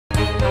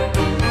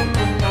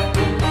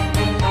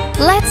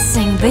Let's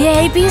sing the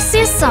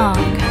ABC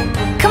song.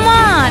 Come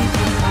on!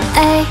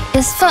 A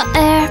is for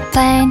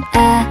airplane,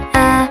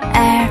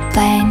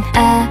 airplane,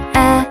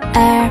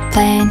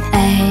 airplane,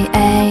 A.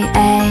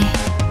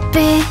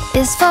 B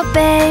is for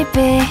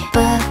baby,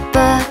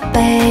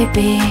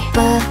 baby,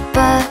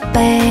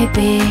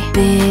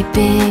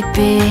 baby,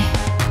 B.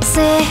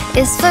 C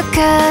is for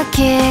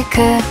cookie,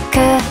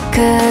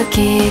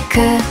 cookie,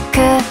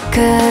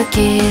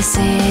 cookie, C.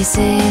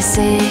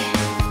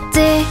 D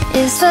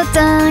is for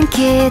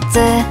donkey,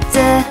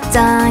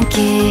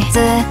 donkey,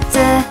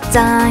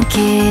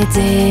 donkey, D.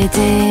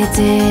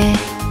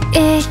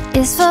 E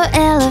is for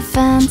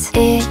elephant,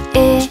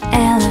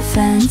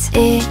 elephant,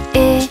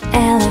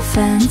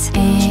 elephant, E.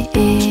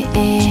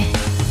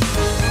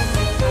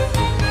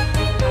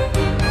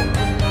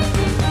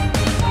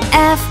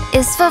 F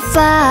is for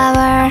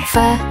flower,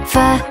 flower,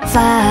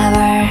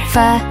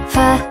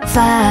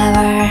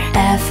 flower,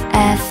 F.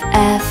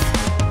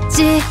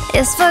 G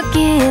is for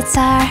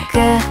guitar,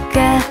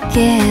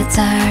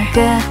 guitar,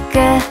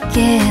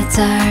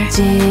 guitar, G.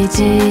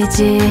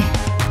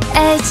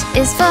 H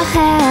is for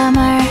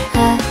hammer,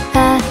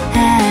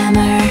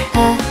 hammer,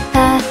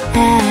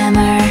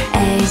 hammer,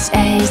 H.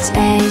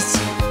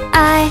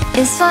 I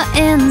is for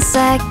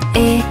insect,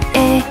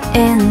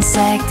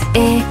 insect,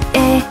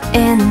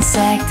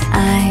 insect, I.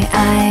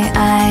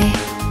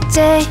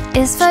 J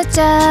is for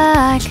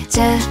jug,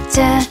 jug,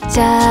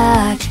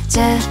 J.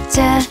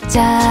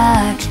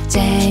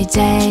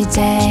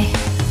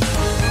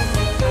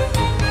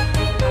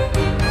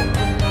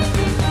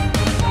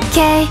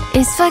 K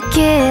is for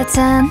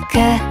kitten,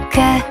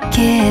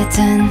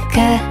 kitten,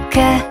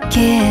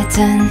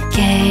 kitten,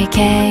 K.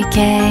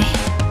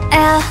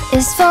 L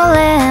is for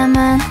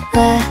lemon,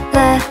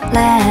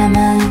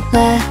 lemon,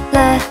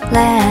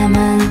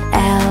 lemon,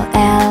 L.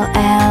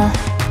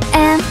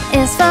 M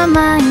is for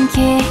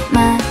monkey,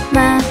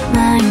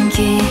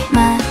 monkey,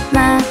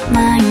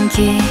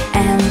 monkey,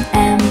 M.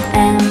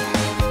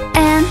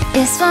 N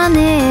is for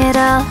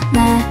needle,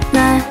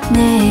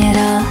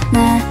 needle,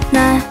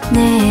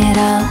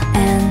 needle,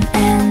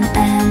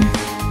 N.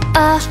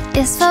 O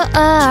is for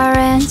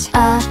orange,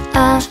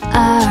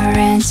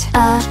 orange,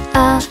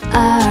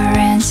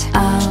 orange, O.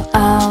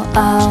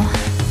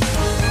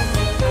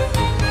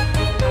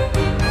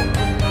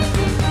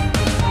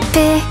 P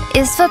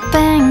is for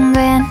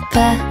penguin,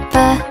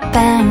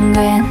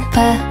 penguin,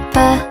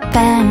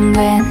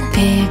 penguin, P.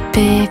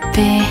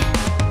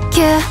 Q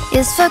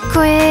is for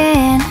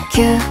queen,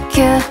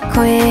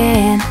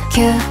 queen,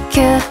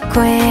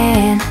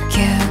 queen,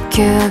 Q.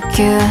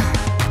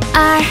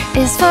 R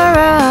is for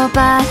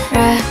robot,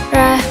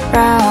 robot,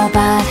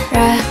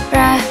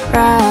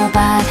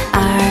 robot,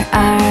 R.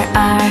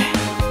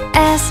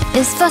 S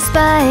is for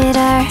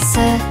spider,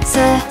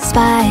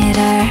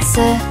 spider,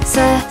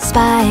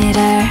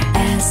 spider,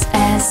 S.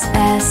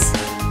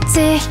 T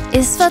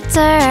is for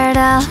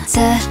turtle,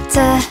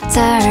 turtle,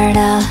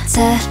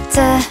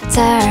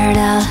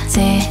 turtle, T.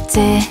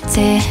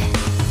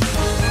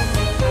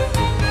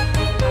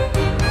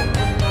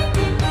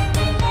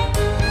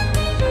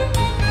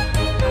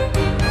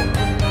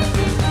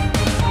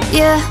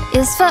 U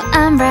is for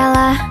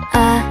umbrella,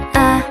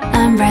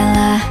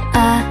 umbrella,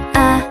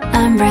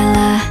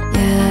 umbrella,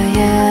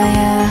 U.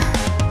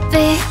 V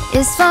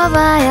is for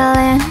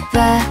violin,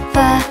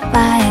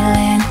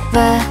 violin,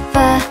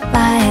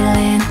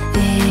 violin, V.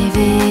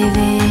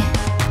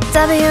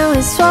 W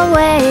is for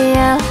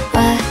whale,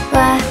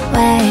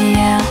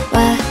 whale,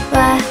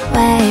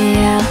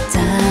 whale,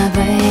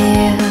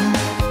 W.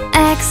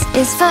 X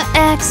is for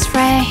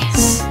X-ray,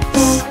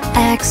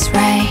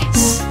 X-ray,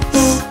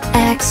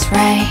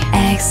 X-ray,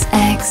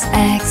 X.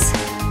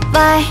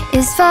 Y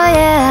is for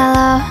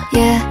yellow,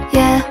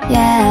 yellow,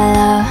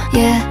 yellow,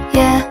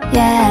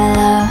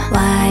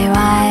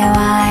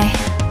 Y.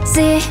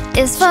 Z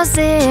is for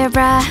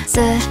zebra,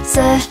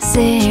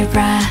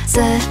 zebra,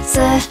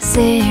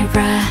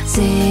 zebra, Z.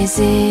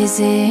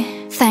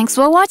 Thanks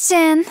for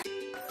watching.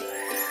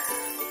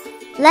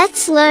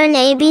 Let's learn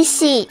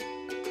ABC.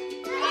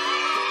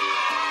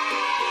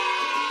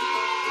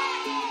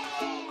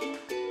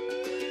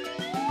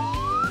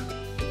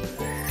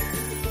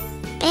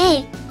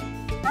 A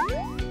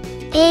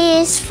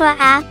is for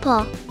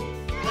apple.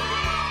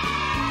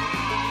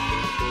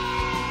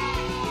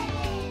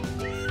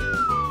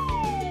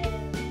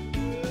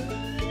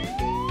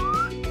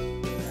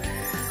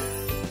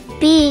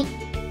 B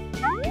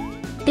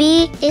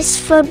is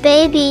for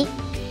baby.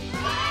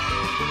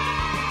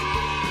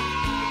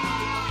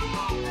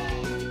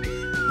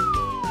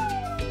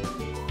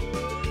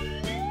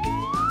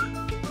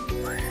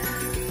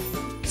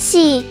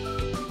 C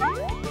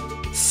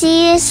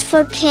is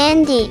for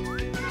candy.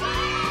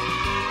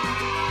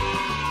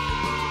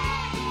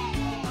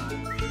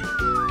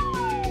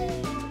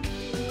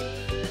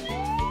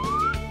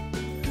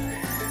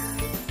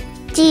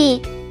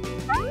 D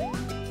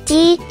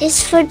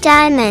is for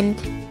diamond.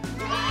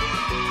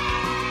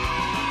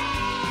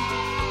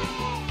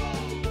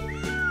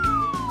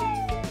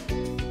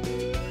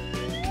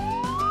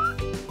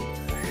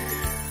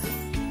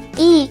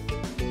 E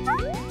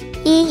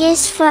E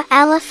is for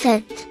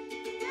elephant.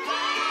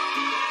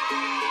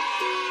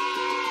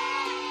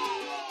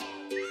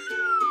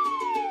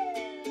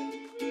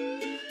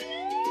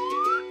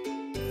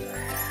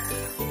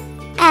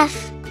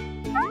 F.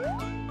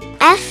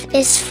 F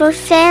is for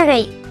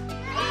fairy.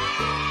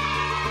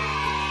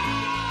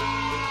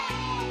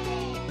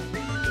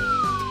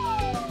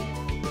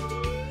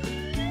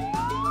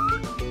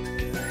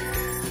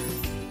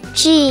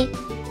 G.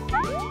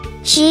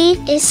 G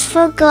is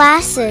for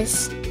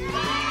glasses.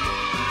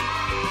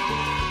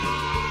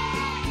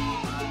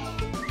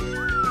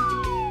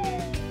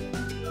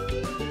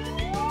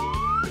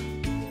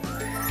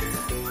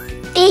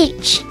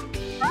 H.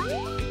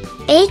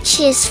 H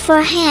is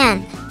for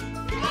hand.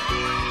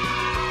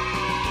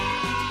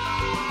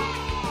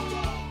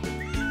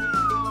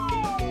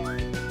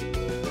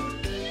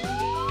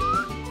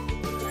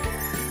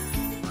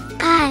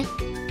 I.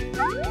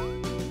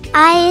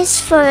 I is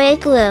for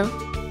igloo.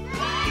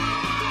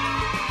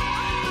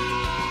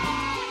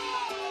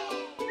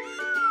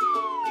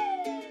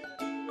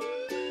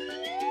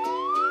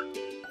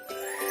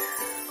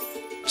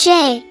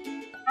 J.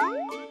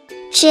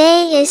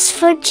 J is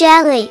for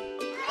jelly.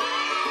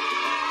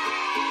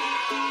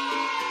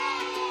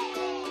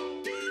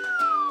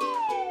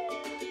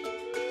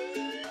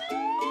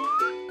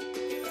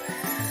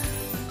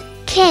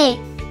 K.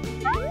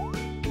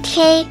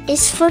 K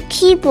is for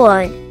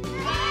keyboard.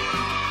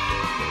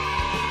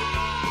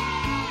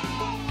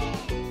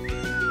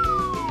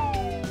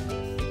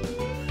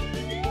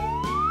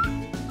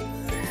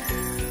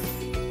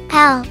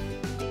 L.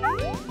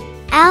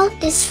 L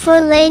is for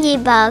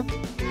ladybug.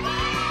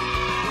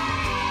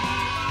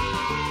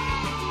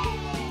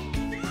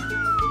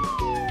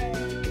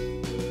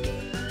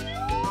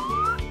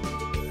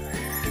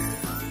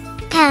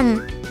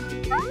 M.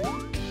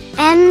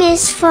 M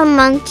is for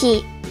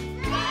monkey.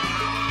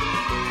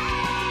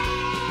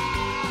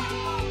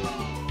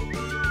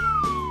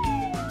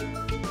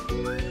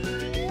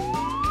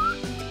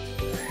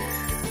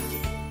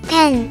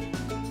 N.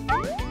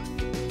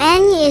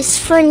 N is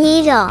for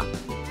needle.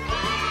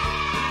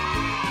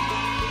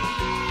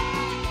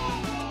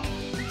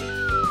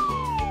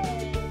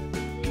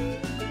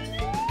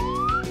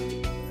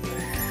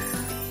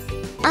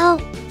 O.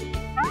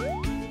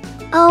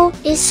 O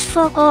is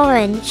for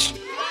orange.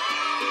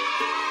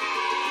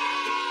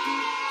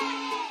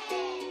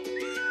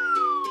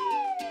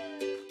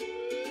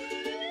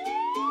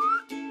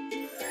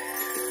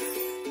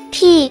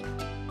 P.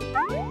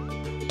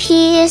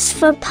 P is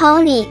for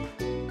pony.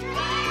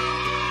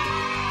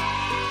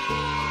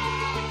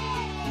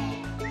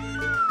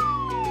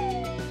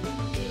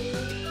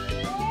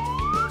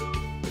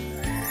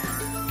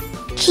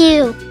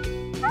 Q.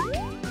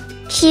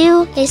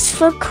 Q is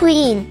for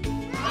queen.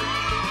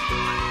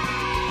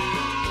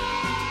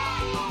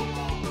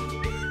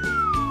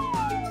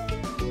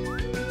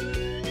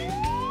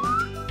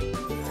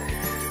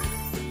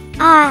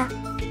 R.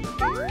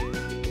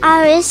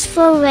 R is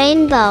for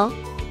rainbow.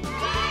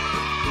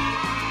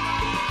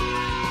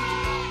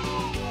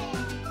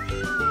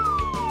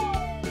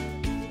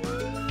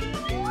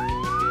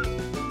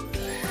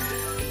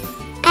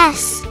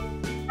 S.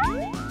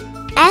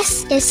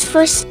 S is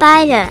for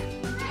spider.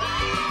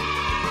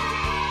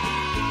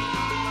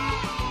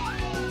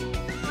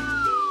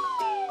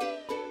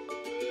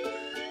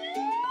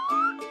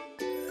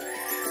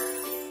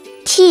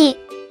 T.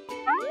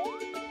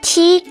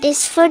 T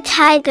is for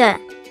tiger.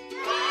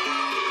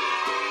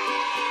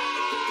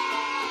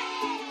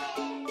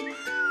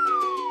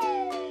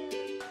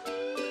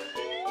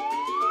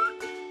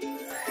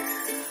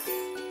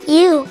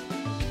 U.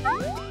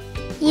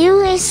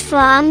 U is for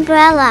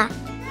umbrella.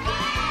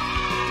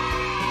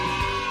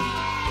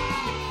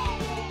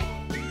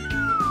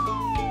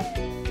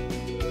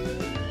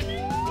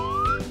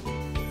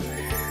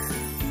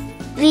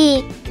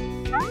 V.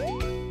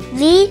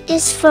 V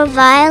is for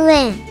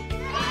violin.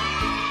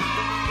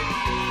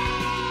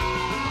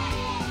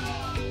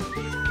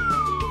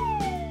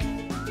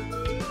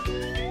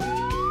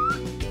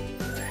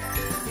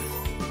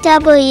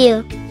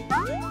 W.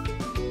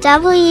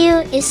 W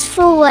is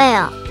for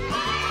whale.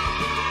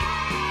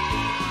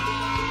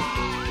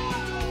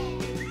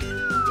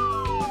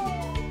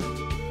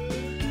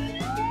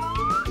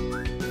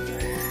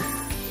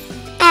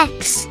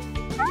 X.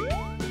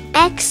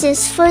 X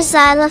is for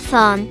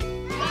xylophone.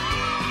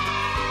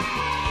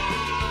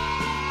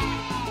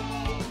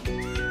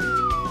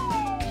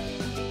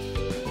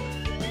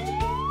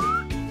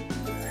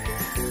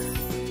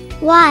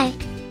 Y.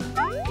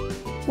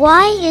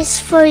 Y is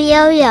for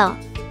yo-yo.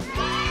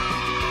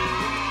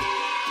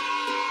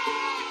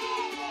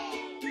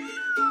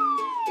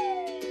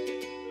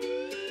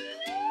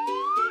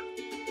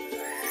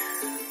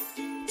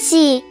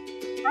 Z.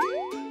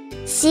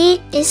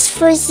 Z is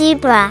for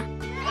zebra.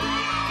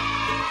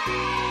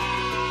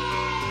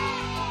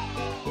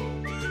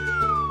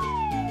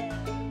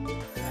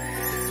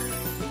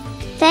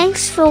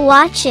 Thanks for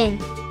watching.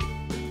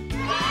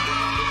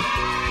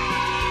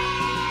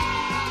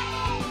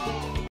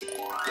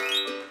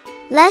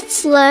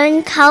 Let's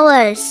learn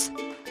colors.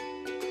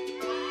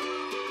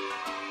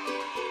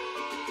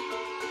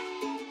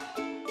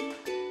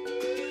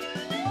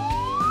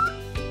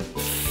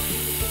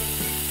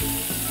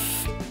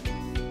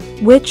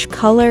 Which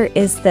color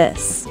is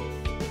this?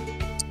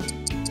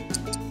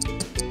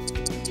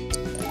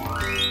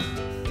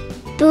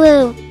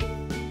 Blue.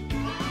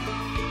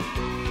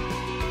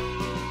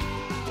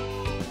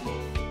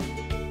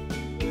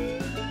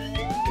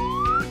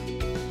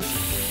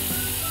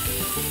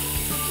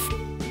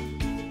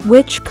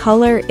 Which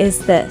color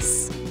is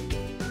this?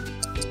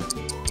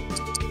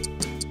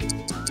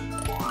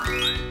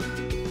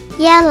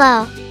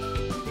 Yellow.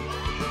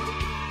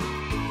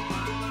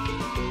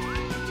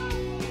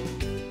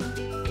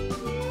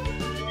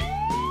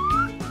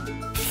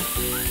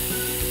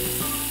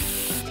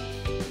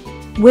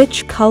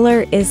 Which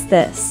color is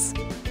this?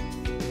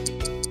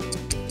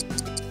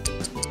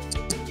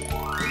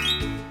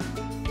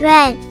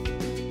 Red.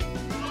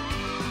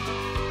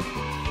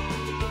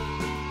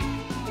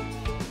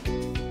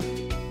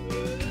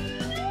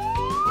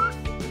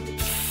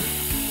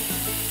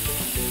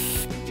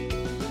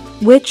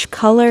 Which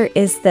color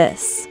is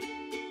this?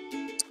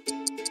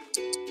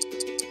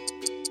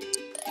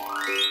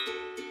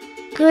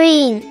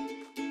 Green.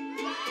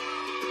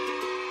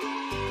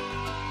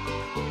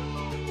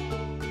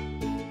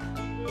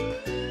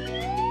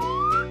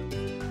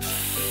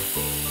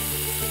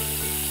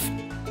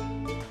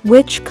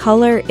 Which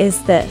color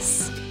is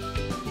this?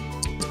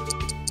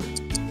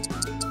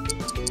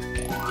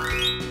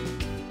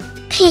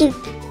 Pink.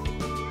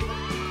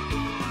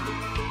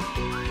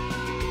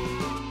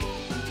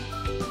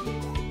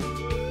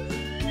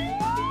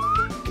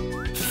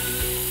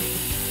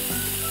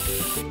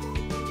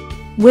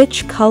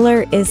 Which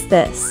color is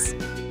this?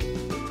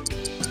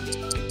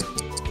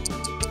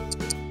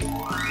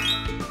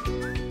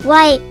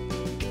 White.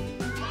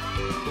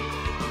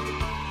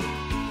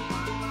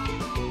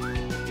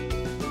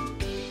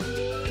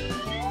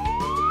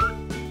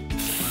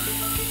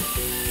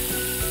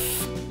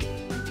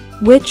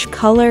 Which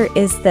color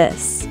is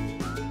this?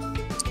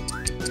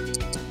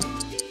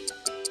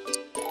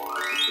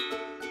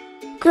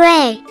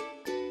 Gray.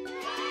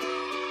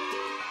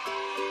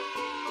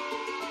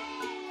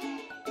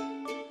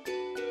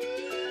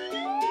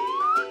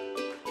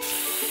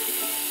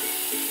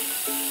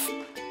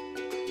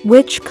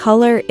 Which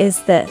color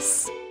is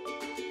this?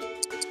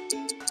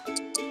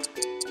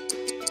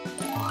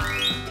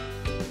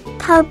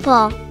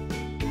 Purple.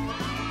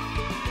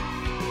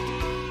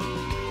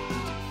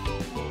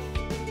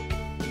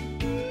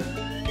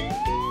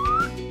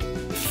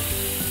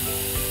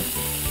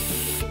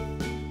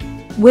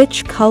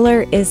 Which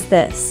color is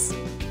this?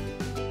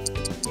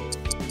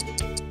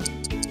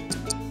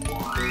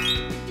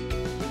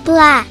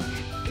 Black.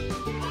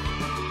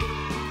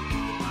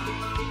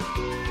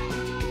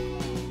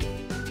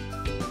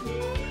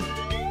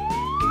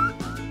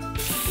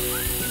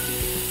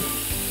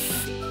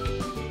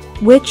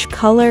 Which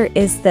color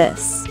is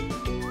this?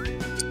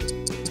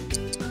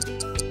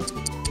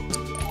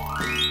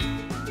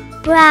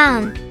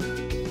 Brown.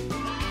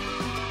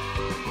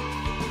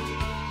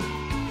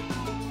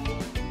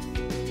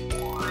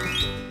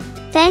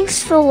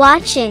 Thanks for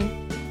watching.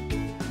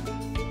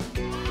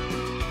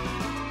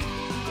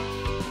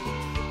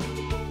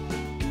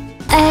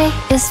 A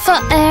is for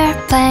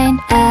airplane,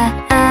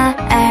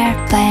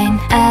 airplane,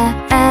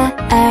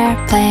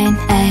 airplane,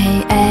 A.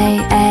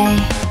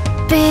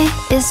 B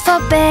is for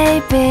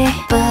baby,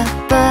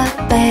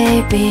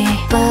 baby,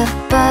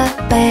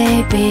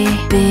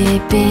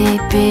 baby,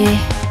 B.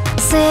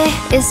 C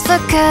is for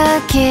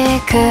cookie,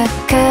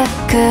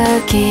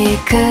 cookie,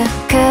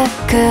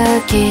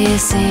 cookie,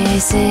 C.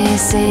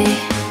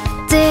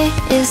 D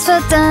is for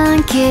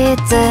donkey,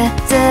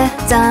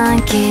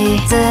 donkey,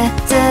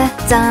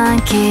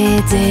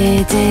 donkey, D.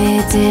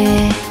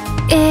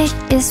 E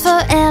is for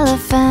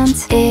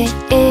elephant,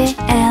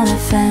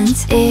 elephant,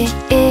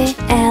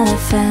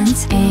 elephant,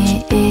 E.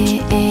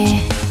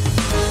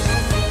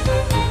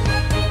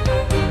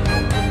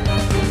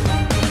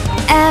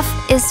 F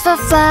is for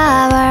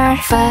flower,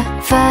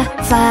 flower,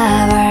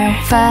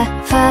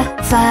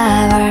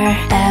 flower,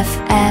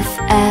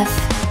 F.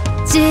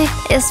 G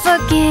is for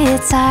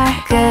guitar,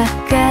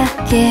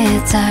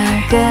 guitar,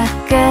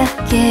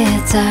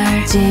 guitar,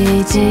 G.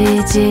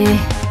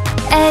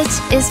 H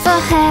is for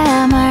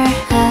hammer,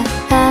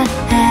 hammer,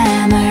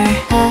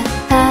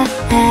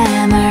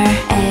 hammer,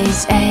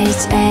 H.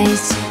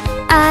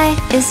 I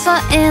is for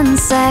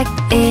insect,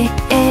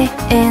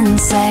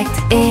 insect,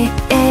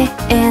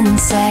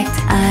 insect,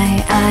 I.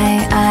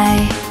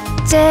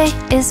 J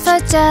is for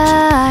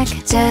jug,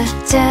 jug,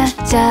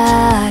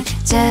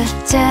 J.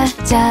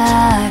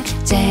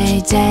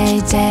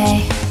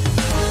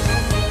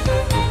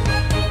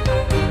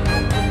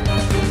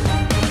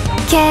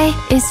 K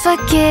is for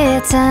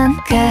kitten,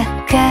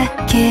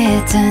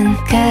 kitten,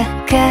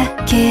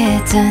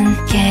 kitten,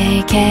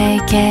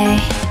 K.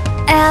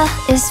 L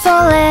is for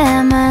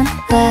lemon,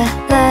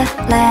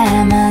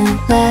 lemon,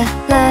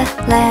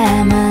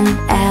 lemon,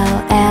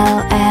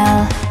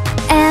 L.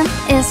 M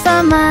is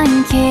for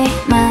monkey,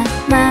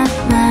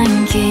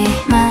 monkey,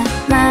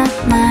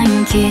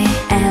 monkey,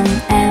 M.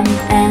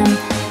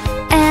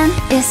 N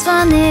is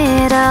for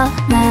needle,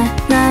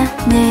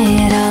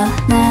 needle,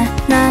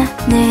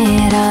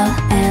 needle,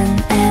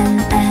 N.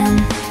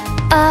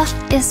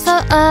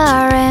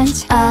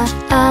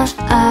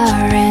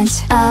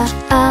 orange,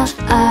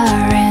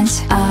 orange,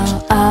 O.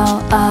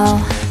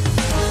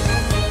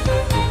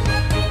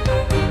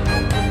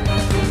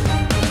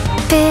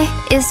 P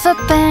is for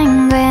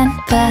penguin,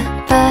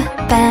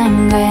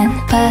 penguin,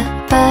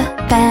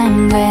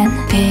 penguin,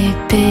 P.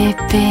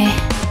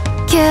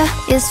 Q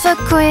is for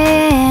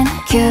queen,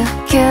 Q,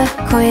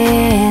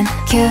 queen,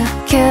 Q,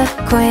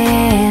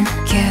 queen,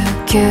 Q.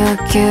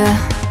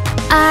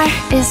 R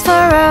is for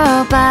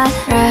robot,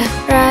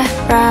 robot,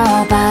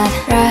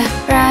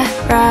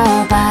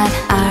 robot,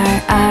 R.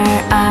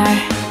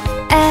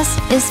 S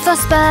is for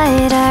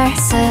spider,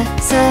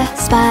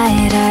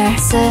 spider,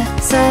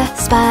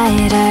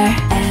 spider,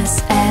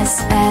 S.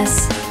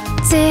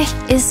 T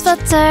is for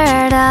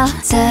turtle,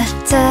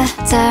 turtle,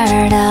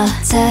 turtle,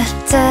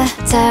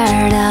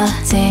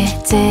 T.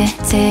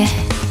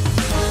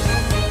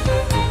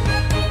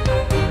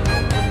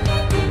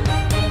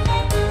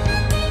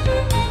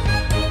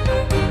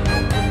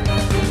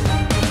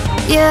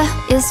 U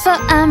is for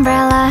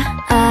umbrella,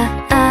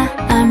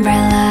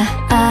 umbrella,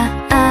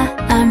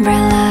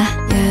 umbrella,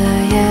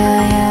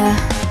 U.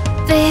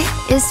 V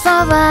is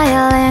for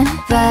violin,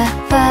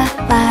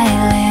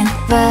 violin,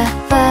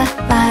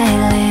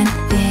 violin,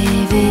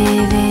 V.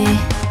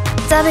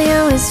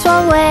 W is for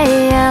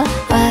whale,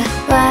 whale,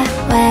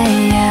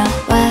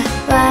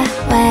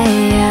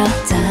 whale,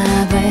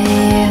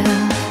 W.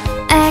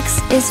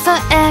 X is for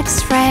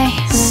X-ray,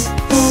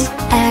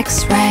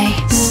 X-ray,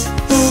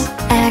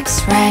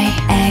 X-ray,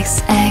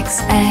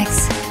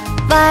 X.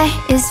 Y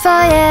is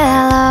for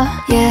yellow,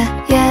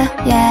 yellow,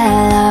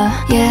 yellow,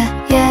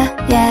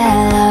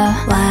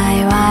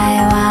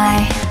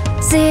 Y.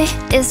 Z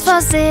is for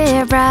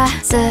zebra,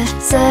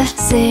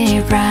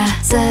 zebra,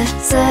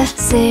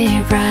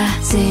 zebra,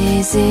 Z.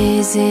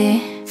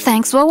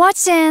 Thanks for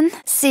watching.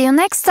 See you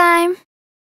next time.